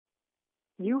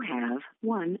You have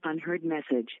one unheard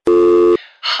message.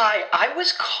 Hi, I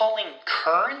was calling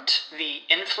Current, the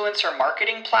influencer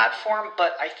marketing platform,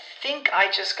 but I think I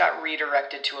just got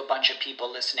redirected to a bunch of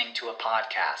people listening to a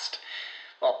podcast.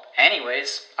 Well,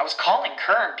 anyways, I was calling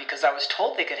Current because I was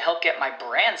told they could help get my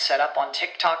brand set up on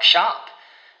TikTok Shop,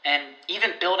 and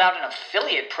even build out an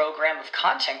affiliate program of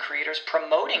content creators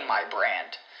promoting my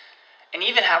brand, and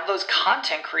even have those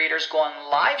content creators go on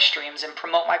live streams and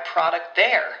promote my product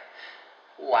there.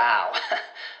 Wow,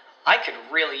 I could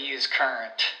really use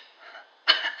Current.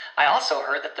 I also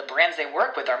heard that the brands they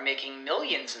work with are making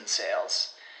millions in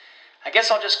sales. I guess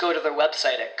I'll just go to their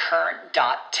website at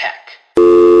current.tech.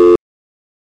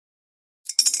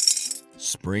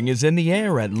 Spring is in the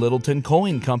air at Littleton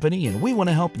Coin Company, and we want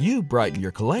to help you brighten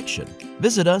your collection.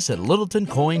 Visit us at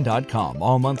littletoncoin.com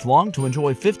all month long to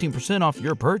enjoy 15% off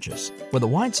your purchase. With a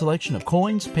wide selection of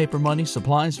coins, paper money,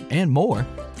 supplies, and more,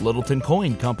 Littleton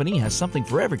Coin Company has something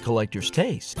for every collector's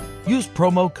taste. Use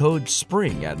promo code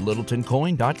SPRING at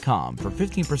littletoncoin.com for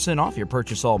 15% off your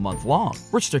purchase all month long.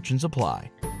 Restrictions apply.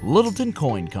 Littleton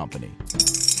Coin Company.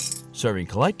 Serving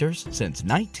collectors since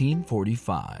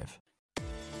 1945.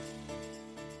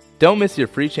 Don't miss your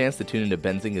free chance to tune into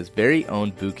Benzinga's very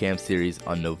own bootcamp series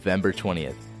on November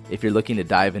 20th. If you're looking to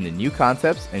dive into new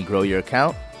concepts and grow your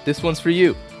account, this one's for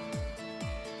you.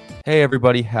 Hey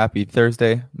everybody, happy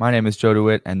Thursday. My name is Joe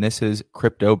DeWitt and this is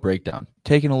Crypto Breakdown.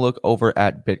 Taking a look over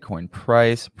at Bitcoin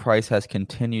price. Price has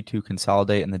continued to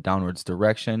consolidate in the downwards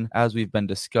direction. As we've been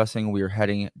discussing, we are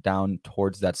heading down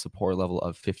towards that support level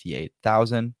of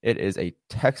 58,000. It is a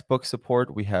textbook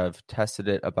support. We have tested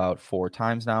it about 4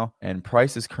 times now, and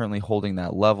price is currently holding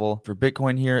that level. For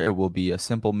Bitcoin here, it will be a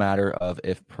simple matter of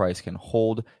if price can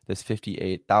hold this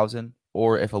 58,000.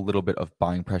 or if a little bit of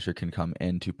buying pressure can come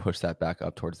in to push that back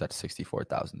up towards that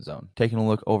 64,000 zone. Taking a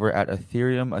look over at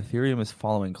Ethereum, Ethereum is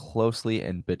following closely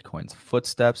in Bitcoin's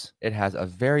footsteps. It has a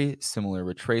very similar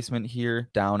retracement here,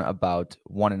 down about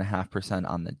 1.5%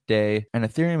 on the day, and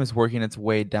Ethereum is working its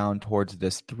way down towards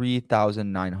this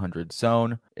 3,900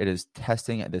 zone. It is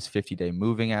testing at this 50-day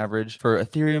moving average. For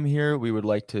Ethereum here, we would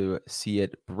like to see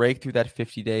it break through that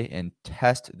 50-day and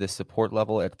test this support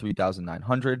level at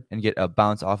 3,900 and get a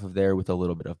bounce off of there with a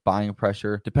little bit of buying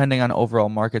pressure. Depending on overall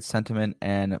market sentiment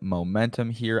and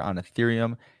momentum here on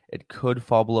Ethereum, it could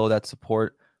fall below that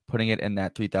support, putting it in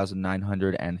that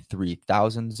 3,900 and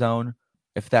 3,000 zone.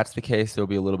 If that's the case, there'll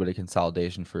be a little bit of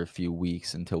consolidation for a few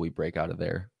weeks until we break out of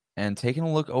there. And taking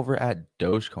a look over at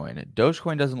Dogecoin.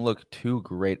 Dogecoin doesn't look too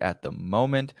great at the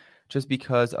moment just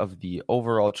because of the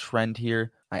overall trend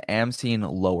here. I am seeing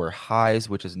lower highs,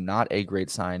 which is not a great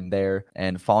sign there,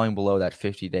 and falling below that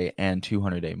 50-day and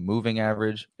 200-day moving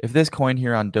average. If this coin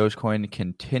here on Dogecoin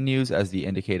continues as the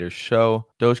indicators show,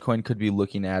 Dogecoin could be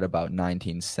looking at about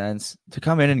 19 cents. To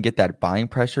come in and get that buying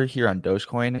pressure here on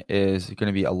Dogecoin is going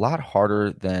to be a lot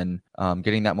harder than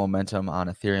getting that momentum on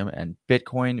Ethereum and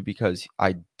Bitcoin, because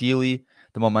ideally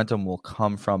the momentum will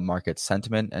come from market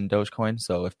sentiment and Dogecoin.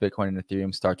 So if Bitcoin and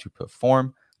Ethereum start to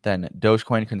perform, then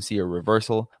Dogecoin can see a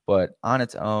reversal, but on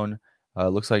its own,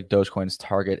 looks like Dogecoin's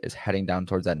target is heading down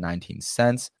towards that 19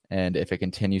 cents, and if it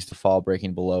continues to fall,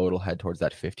 breaking below, it'll head towards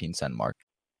that 15-cent mark.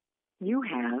 You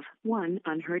have one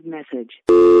unheard message.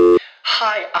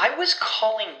 Hi, I was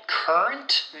calling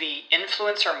Current, the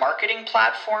influencer marketing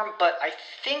platform, but I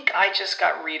think I just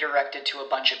got redirected to a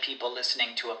bunch of people listening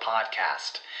to a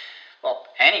podcast. Well,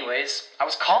 anyways, I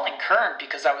was calling Current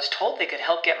because I was told they could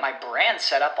help get my brand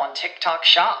set up on TikTok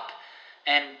Shop,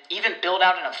 and even build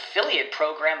out an affiliate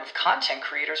program of content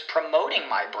creators promoting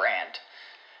my brand,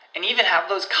 and even have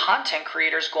those content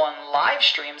creators go on live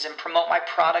streams and promote my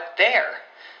product there.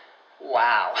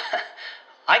 Wow,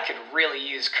 I could really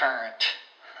use Current.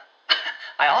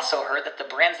 I also heard that the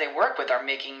brands they work with are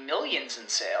making millions in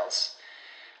sales.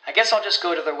 I guess I'll just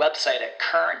go to their website at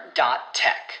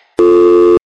current.tech.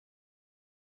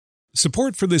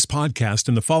 Support for this podcast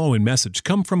and the following message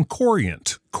come from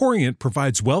Corient. Corient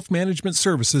provides wealth management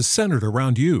services centered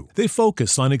around you. They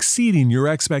focus on exceeding your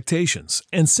expectations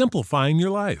and simplifying your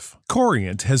life.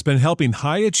 Corient has been helping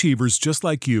high achievers just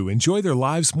like you enjoy their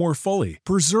lives more fully,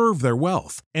 preserve their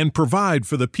wealth, and provide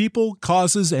for the people,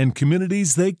 causes, and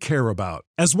communities they care about.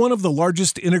 As one of the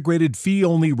largest integrated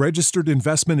fee-only registered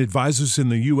investment advisors in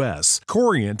the U.S.,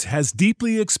 Corient has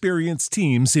deeply experienced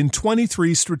teams in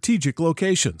 23 strategic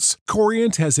locations.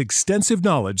 Corient has extensive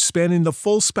knowledge spanning the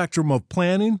full spectrum of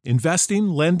plan planning, investing,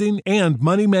 lending, and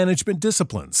money management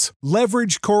disciplines.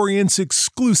 Leverage Corient's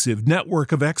exclusive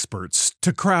network of experts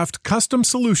to craft custom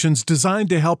solutions designed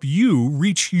to help you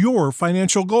reach your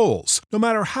financial goals, no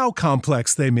matter how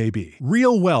complex they may be.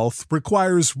 Real wealth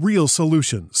requires real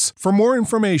solutions. For more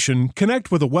information,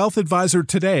 connect with a wealth advisor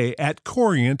today at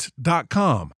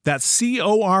Corient.com. That's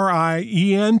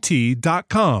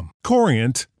Corient.com.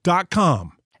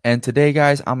 Corient.com. And today,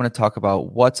 guys, I'm going to talk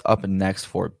about what's up next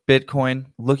for Bitcoin.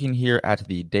 Looking here at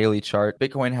the daily chart,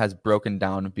 Bitcoin has broken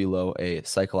down below a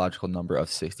psychological number of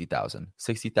 60,000.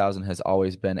 60,000 has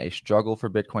always been a struggle for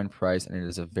Bitcoin price, and it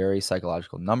is a very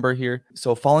psychological number here.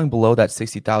 So falling below that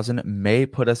 60,000 may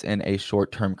put us in a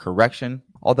short-term correction.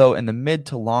 Although in the mid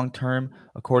to long term,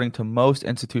 according to most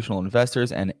institutional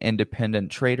investors and independent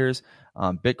traders,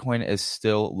 Bitcoin is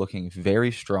still looking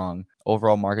very strong.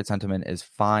 Overall market sentiment is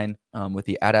fine with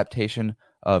the adaptation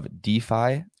of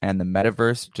DeFi and the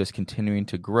metaverse just continuing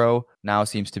to grow. Now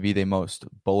seems to be the most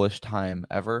bullish time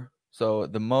ever. So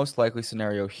the most likely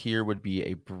scenario here would be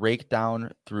a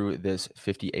breakdown through this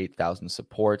 58,000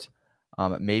 support,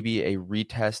 maybe a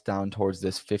retest down towards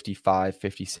this 55,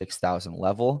 56,000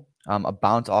 level. A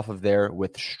bounce off of there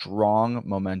with strong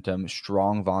momentum,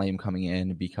 strong volume coming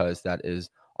in, because that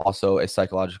is also a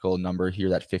psychological number here,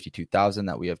 that 52,000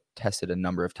 that we have tested a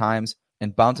number of times.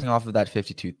 And bouncing off of that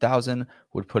 52,000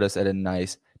 would put us at a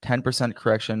nice 10%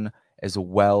 correction, as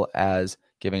well as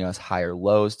giving us higher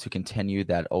lows to continue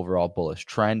that overall bullish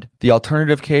trend. The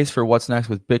alternative case for what's next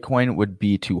with Bitcoin would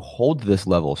be to hold this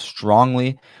level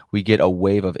strongly. We get a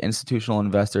wave of institutional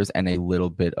investors and a little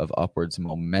bit of upwards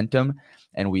momentum,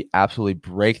 and we absolutely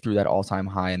break through that all-time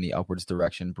high in the upwards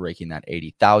direction, breaking that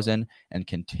 80,000 and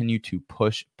continue to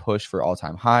push for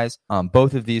all-time highs.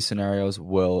 Both of these scenarios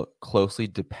will closely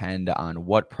depend on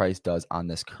what price does on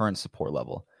this current support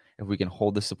level, if we can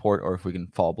hold the support or if we can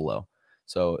fall below.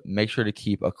 So make sure to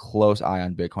keep a close eye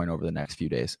on Bitcoin over the next few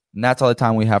days. And that's all the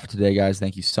time we have for today, guys.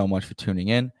 Thank you so much for tuning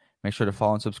in. Make sure to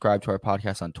follow and subscribe to our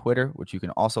podcast on Twitter, which you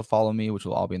can also follow me, which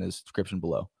will all be in the description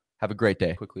below. Have a great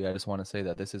day. Quickly, I just want to say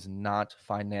that this is not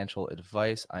financial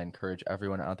advice. I encourage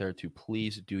everyone out there to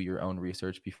please do your own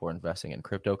research before investing in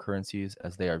cryptocurrencies,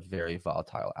 as they are very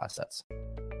volatile assets.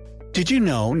 Did you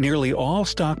know nearly all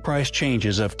stock price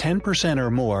changes of 10%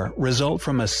 or more result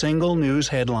from a single news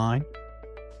headline?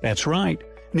 That's right.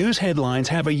 News headlines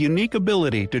have a unique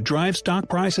ability to drive stock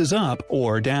prices up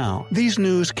or down. These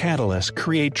news catalysts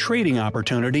create trading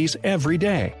opportunities every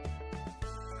day.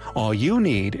 All you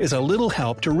need is a little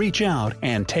help to reach out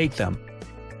and take them.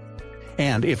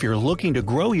 And if you're looking to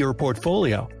grow your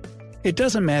portfolio, it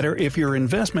doesn't matter if your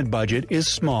investment budget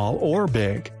is small or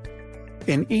big.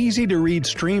 An easy-to-read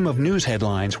stream of news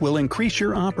headlines will increase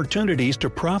your opportunities to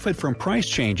profit from price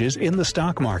changes in the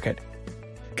stock market,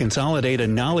 consolidate a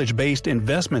knowledge-based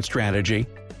investment strategy,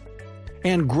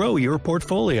 and grow your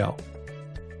portfolio.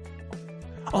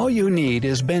 All you need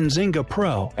is Benzinga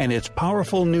Pro and its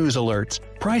powerful news alerts,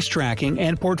 price tracking,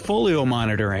 and portfolio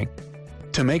monitoring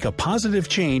to make a positive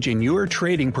change in your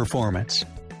trading performance.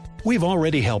 We've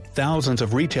already helped thousands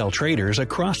of retail traders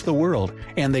across the world,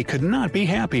 and they could not be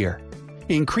happier.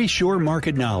 Increase your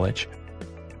market knowledge,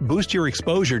 boost your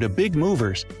exposure to big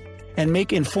movers, and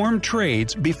make informed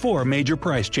trades before major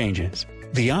price changes.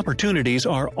 The opportunities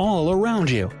are all around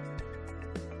you.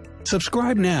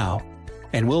 Subscribe now,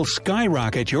 and we'll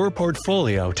skyrocket your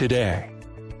portfolio today.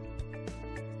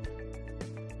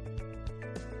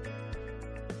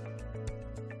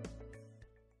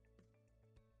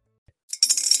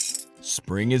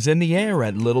 Spring is in the air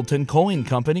at Littleton Coin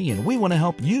Company, and we want to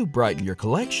help you brighten your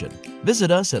collection.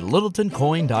 Visit us at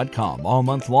littletoncoin.com all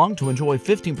month long to enjoy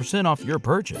 15% off your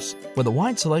purchase. With a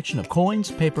wide selection of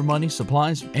coins, paper money,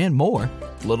 supplies, and more,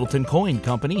 Littleton Coin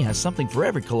Company has something for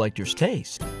every collector's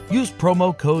taste. Use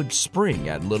promo code SPRING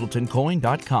at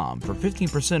littletoncoin.com for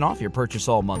 15% off your purchase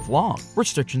all month long.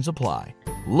 Restrictions apply.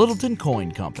 Littleton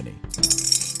Coin Company.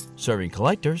 Serving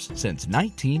collectors since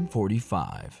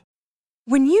 1945.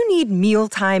 When you need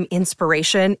mealtime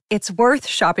inspiration, it's worth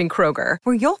shopping Kroger,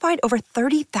 where you'll find over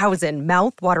 30,000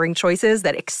 mouth-watering choices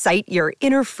that excite your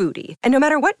inner foodie. And no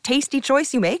matter what tasty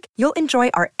choice you make, you'll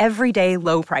enjoy our everyday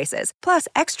low prices, plus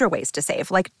extra ways to save,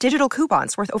 like digital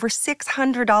coupons worth over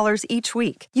 $600 each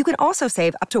week. You can also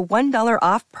save up to $1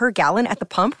 off per gallon at the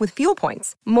pump with fuel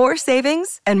points. More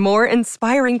savings and more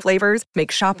inspiring flavors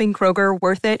make shopping Kroger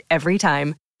worth it every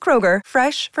time. Kroger,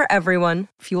 fresh for everyone.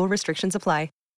 Fuel restrictions apply.